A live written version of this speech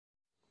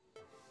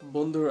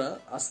বন্ধুরা,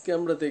 আজকে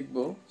আমরা দেখব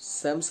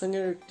স্যামসাং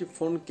এর একটি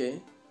ফোনকে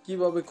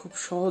কিভাবে খুব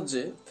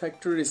সহজে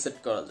ফ্যাক্টরি রিসেট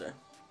করা যায়।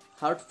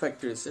 হার্ড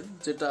ফ্যাক্টরি রিসেট,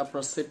 যেটা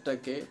আপনার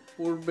সেটটাকে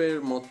পূর্বের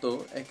মতো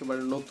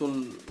একেবারে নতুন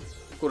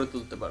করে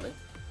তুলতে পারে।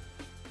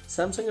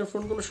 স্যামসাং এর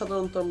ফোনগুলো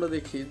সাধারণত আমরা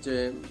দেখি যে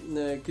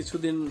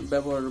কিছুদিন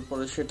ব্যবহারের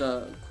পরে সেটা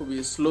খুবই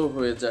স্লো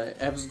হয়ে যায়,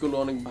 অ্যাপসগুলো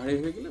অনেক ভারী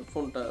হয়ে গেলে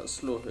ফোনটা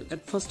স্লো হয়ে যায়।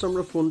 এট ফার্স্ট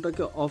আমরা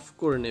ফোনটাকে অফ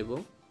করে নেব,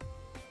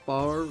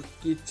 পাওয়ার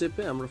কি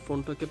চেপে আমরা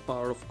ফোনটাকে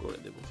পাওয়ার অফ করে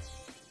দেব।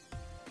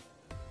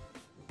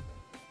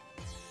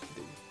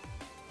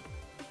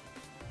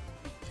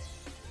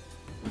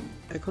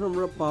 এখন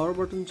আমরা পাওয়ার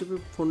বাটন চেপে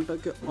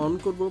ফোনটাকে অন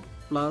করব,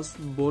 প্লাস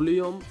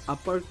ভলিউম,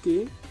 আপার কি,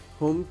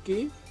 হোম কি,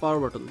 পাওয়ার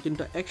বাটন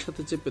তিনটা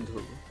একসাথে চেপে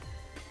ধরব।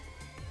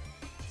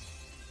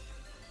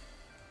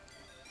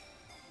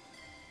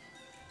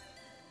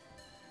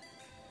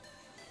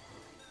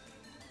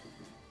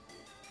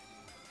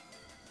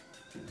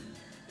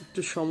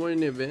 একটু সময়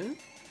নেবে।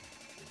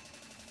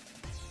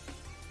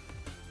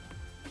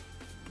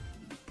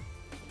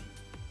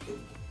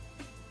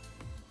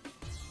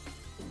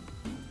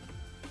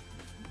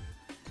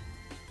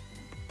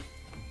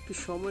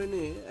 সময়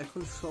নিয়ে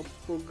এখন সব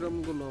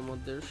প্রোগ্রামগুলো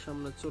আমাদের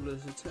সামনে চলে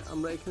এসেছে।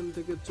 আমরা এখান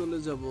থেকে চলে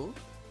যাব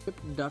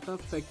ডাটা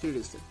ফ্যাক্টরি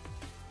রিসেট।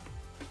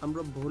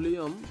 আমরা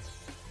ভলিউম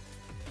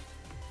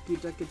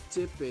কিটাকে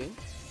চেপে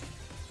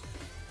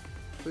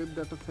ওয়েব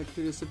ডাটা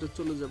ফ্যাক্টরি রিসেটে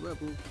চলে যাব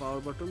এবং পাওয়ার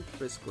বাটন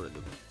প্রেস করে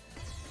দেব।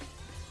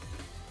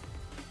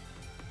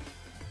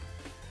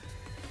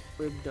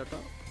 Web data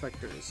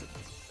factory reset.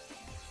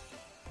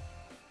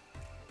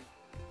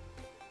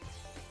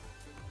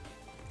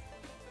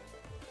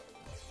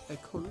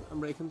 এখন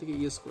আমরা এখান থেকে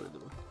ইয়েস করে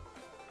দেব।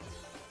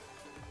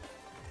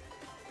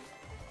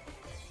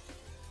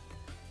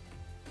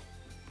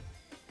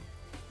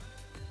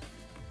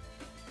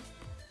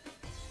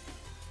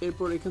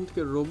 এরপর এখান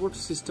থেকে রোবট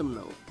সিস্টেম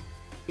নাও,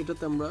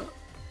 এটাতে আমরা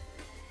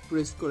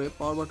প্রেস করে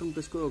পাওয়ার বাটন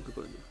প্রেস করে ওকে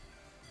করে দেব।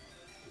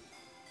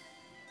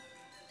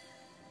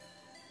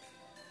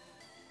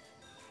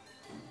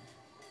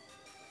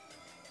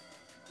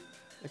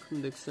 এখন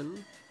দেখছেন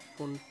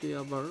ফোনটি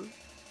আবার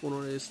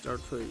পুনরায়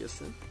স্টার্ট হয়ে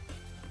গেছে।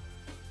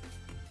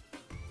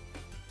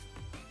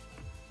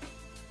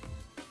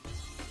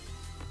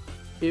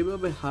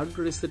 এইভাবে হার্ড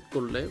রিসেট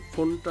করলে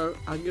ফোনটার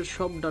আগের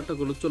সব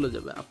ডাটাগুলো চলে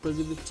যাবে। আপনি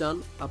যদি চান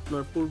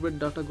আপনার পূর্বের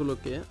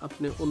ডাটাগুলোকে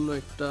আপনি অন্য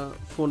একটা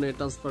ফোনে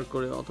ট্রান্সফার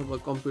করে অথবা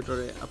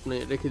কম্পিউটারে আপনি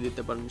রেখে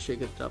দিতে পারেন।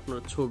 সেক্ষেত্রে আপনার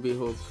ছবি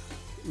হোক,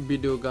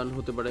 ভিডিও, গান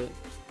হতে পারে,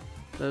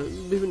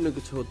 বিভিন্ন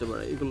কিছু হতে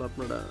পারে, এগুলো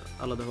আপনারা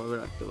আলাদাভাবে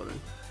রাখতে পারেন।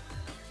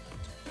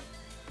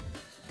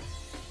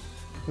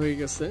 হয়ে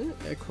গেছে।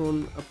 এখন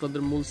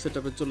আপনাদের মূল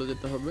সেটআপে চলে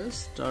যেতে হবে।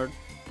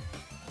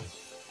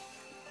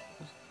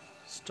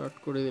 স্টার্ট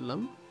করে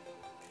দিলাম।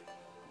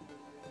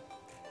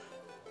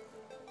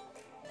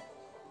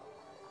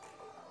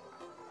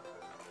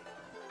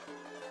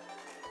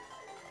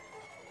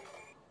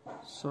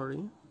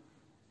 সরি,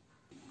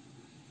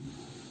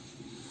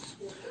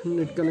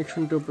 নেট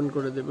কানেকশনটা ওপেন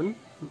করে দেবেন।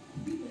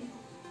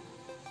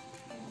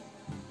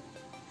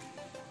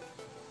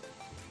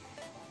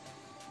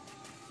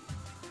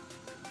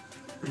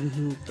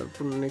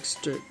 তারপর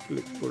নেক্সটে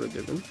ক্লিক করে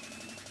দেবেন।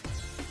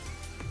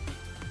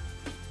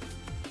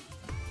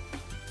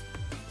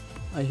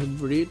 I have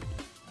read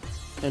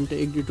and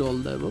agree to all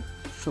the above,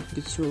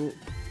 সবকিছু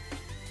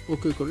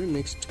ওকে করে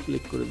নেক্সট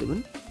ক্লিক করে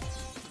দেবেন।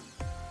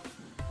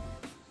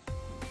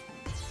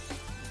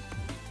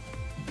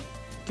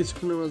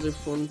 কিছুক্ষণের মাঝে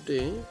ফোনটি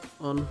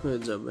অন হয়ে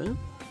যাবে।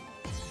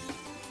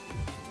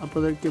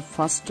 আপনাদেরকে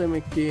ফার্স্ট টাইম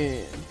একটি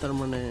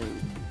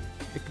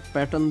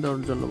প্যাটার্ন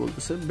দেওয়ার জন্য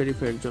বলতেছে,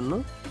 ভেরিফাইয়ের জন্য।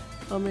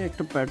 আমি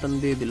একটা প্যাটার্ন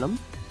দিয়ে দিলাম।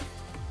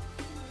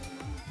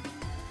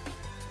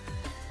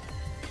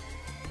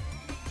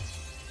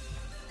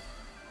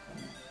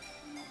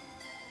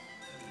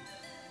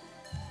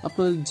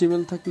 আপনাদের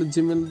জিমেল থাকলে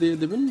জিমেল দিয়ে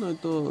দেবেন,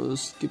 নয়তো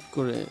স্কিপ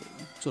করে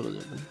চলে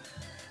যাবেন।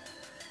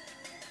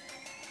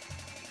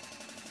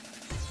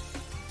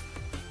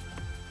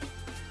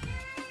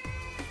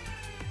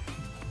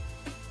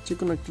 যে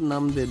কোনো একটা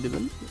নাম দিয়ে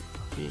দেবেন।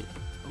 আমি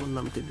আমার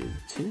নামটি দিয়ে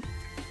দিচ্ছি,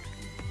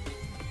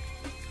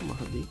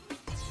 মাহাদি।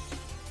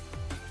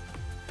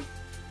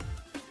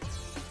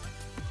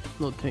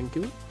 No thank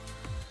you.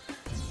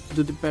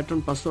 যদি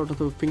প্যাটার্ন, পাসওয়ার্ড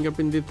অথবা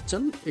ফিঙ্গারপ্রিন্ট দিতে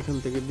চান এখান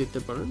থেকে দিতে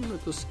পারেন,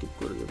 নয়তো স্কিপ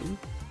করে দেবেন।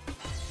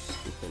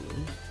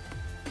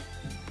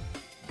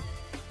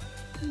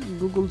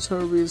 গুগল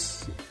সার্ভিস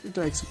এটা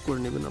অ্যাকসেপ্ট করে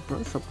নেবেন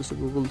আপনারা। সবকিছু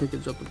গুগল থেকে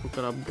যত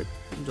প্রকার আপডেট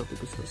যত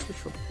কিছু আছে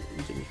সব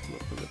জিনিসগুলো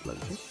আপনাদের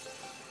লাগবে।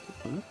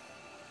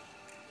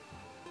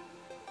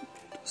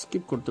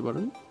 স্কিপ করতে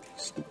পারেন,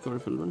 স্কিপ করে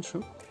ফেলবেন,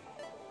 সব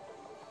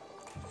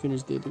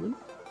ফিনিশ দিয়ে দেবেন।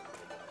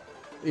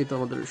 এই তো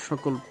আমাদের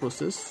সকল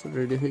প্রসেস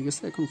রেডি হয়ে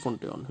গেছে। এখন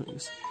ফোনটি অন হয়ে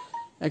গেছে।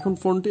 এখন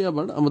ফোনটি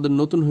আবার আমাদের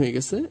নতুন হয়ে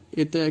গেছে।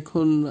 এতে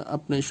এখন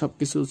আপনি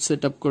সবকিছু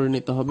সেট আপ করে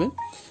নিতে হবে।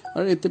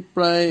 আর এতে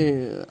প্রায়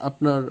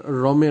আপনার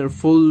রমের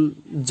ফুল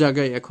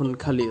জায়গায় এখন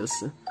খালি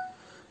আছে।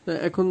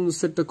 এখন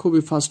সেটটা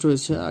খুবই ফাস্ট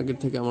হয়েছে আগের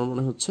থেকে আমার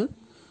মনে হচ্ছে।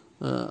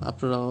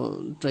 আপনারা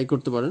ট্রাই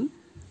করতে পারেন।